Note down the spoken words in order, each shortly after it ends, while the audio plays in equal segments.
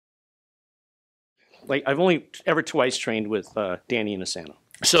like I've only ever twice trained with Danny and Asano.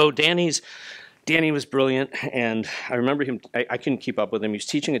 So Danny was brilliant, and I remember him. I couldn't keep up with him. He was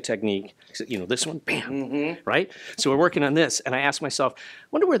teaching a technique. He said, this one, bam, right? So we're working on this, and I asked myself, I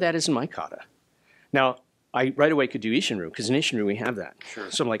wonder where that is in my kata. Now, I right away could do Ishinryu, because in Ishinryu we have that. Sure.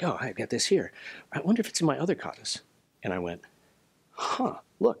 So I'm like, oh, I've got this here. I wonder if it's in my other katas. And I went,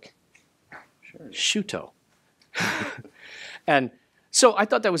 look, Sure. Shuto. And so I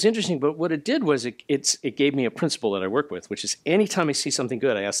thought that was interesting, but what it did was it gave me a principle that I work with, which is anytime I see something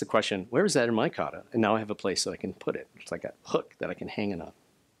good, I ask the question, where is that in my kata? And now I have a place that I can put it. It's like a hook that I can hang it on.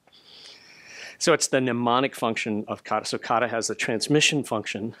 So it's the mnemonic function of kata. So kata has a transmission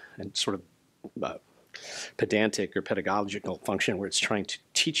function and sort of pedantic or pedagogical function where it's trying to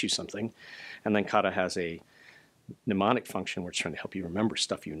teach you something. And then kata has a mnemonic function where it's trying to help you remember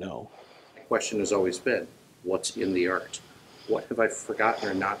stuff you know. The question has always been, what's in the art? What have I forgotten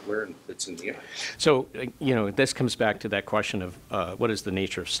or not learned that's in the art? So, this comes back to that question of what is the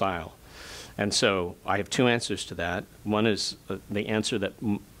nature of style? And so I have two answers to that. One is the answer that,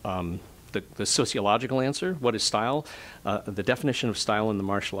 the sociological answer, what is style? The definition of style in the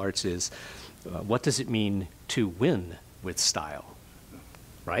martial arts is, what does it mean to win with style?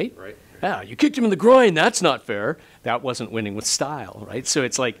 Right? Right. Yeah, you kicked him in the groin, that's not fair. That wasn't winning with style, right? So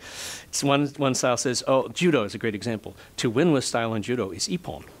it's like, one style says, judo is a great example. To win with style in judo is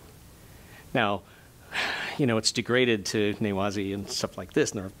ippon. Now, it's degraded to newazi and stuff like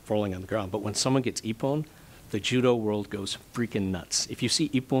this, and they're rolling on the ground. But when someone gets ippon, the judo world goes freaking nuts. If you see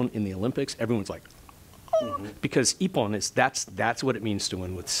ippon in the Olympics, everyone's like, because ippon that's what it means to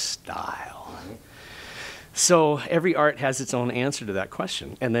win with style. So every art has its own answer to that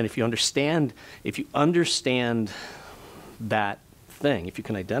question. And then if you understand that thing, if you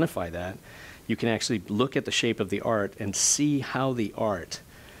can identify that, you can actually look at the shape of the art and see how the art,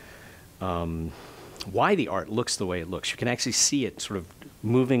 why the art looks the way it looks. You can actually see it sort of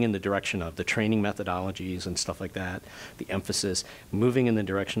moving in the direction of the training methodologies and stuff like that, the emphasis, moving in the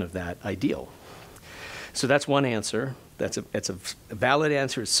direction of that ideal. So that's one answer. It's a valid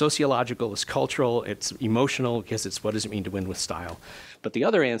answer. It's sociological, it's cultural, it's emotional, because it's what does it mean to win with style. But the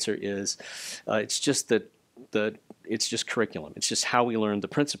other answer is it's just it's just curriculum. It's just how we learn the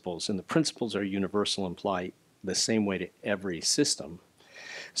principles, and the principles are universal and apply the same way to every system.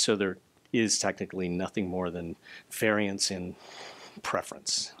 So there is technically nothing more than variance in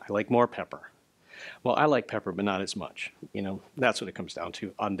preference. I like more pepper. Well, I like pepper, but not as much. That's what it comes down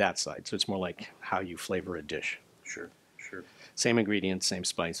to on that side. So it's more like how you flavor a dish. Sure, sure. Same ingredients, same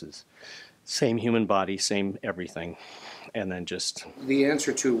spices, same human body, same everything. And then just... The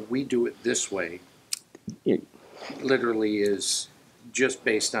answer to we do it this way literally is just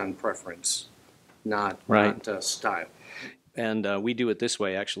based on preference, not style. And we do it this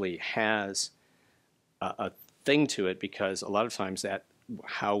way actually has a thing to it, because a lot of times that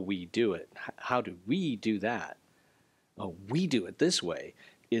how we do it, how do we do that? We do it this way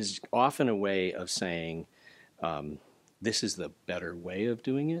is often a way of saying this is the better way of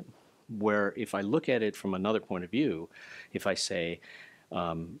doing it. Where if I look at it from another point of view, if I say,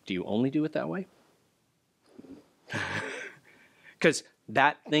 do you only do it that way? Because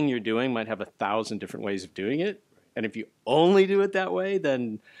that thing you're doing might have 1,000 different ways of doing it. And if you only do it that way,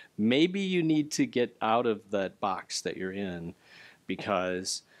 then maybe you need to get out of that box that you're in,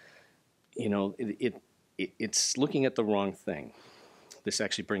 because it's looking at the wrong thing. This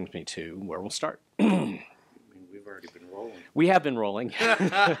actually brings me to where we'll start. We've already been rolling. We have been rolling. So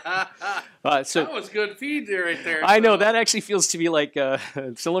that was good feed there, right there. I know that actually feels to me like.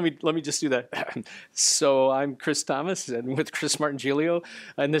 So let me just do that. So I'm Chris Thomas, and with Chris Martingilio,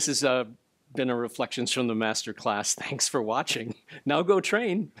 and this has been a Reflections from the MasterClass. Thanks for watching. Now go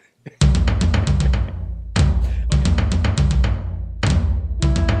train.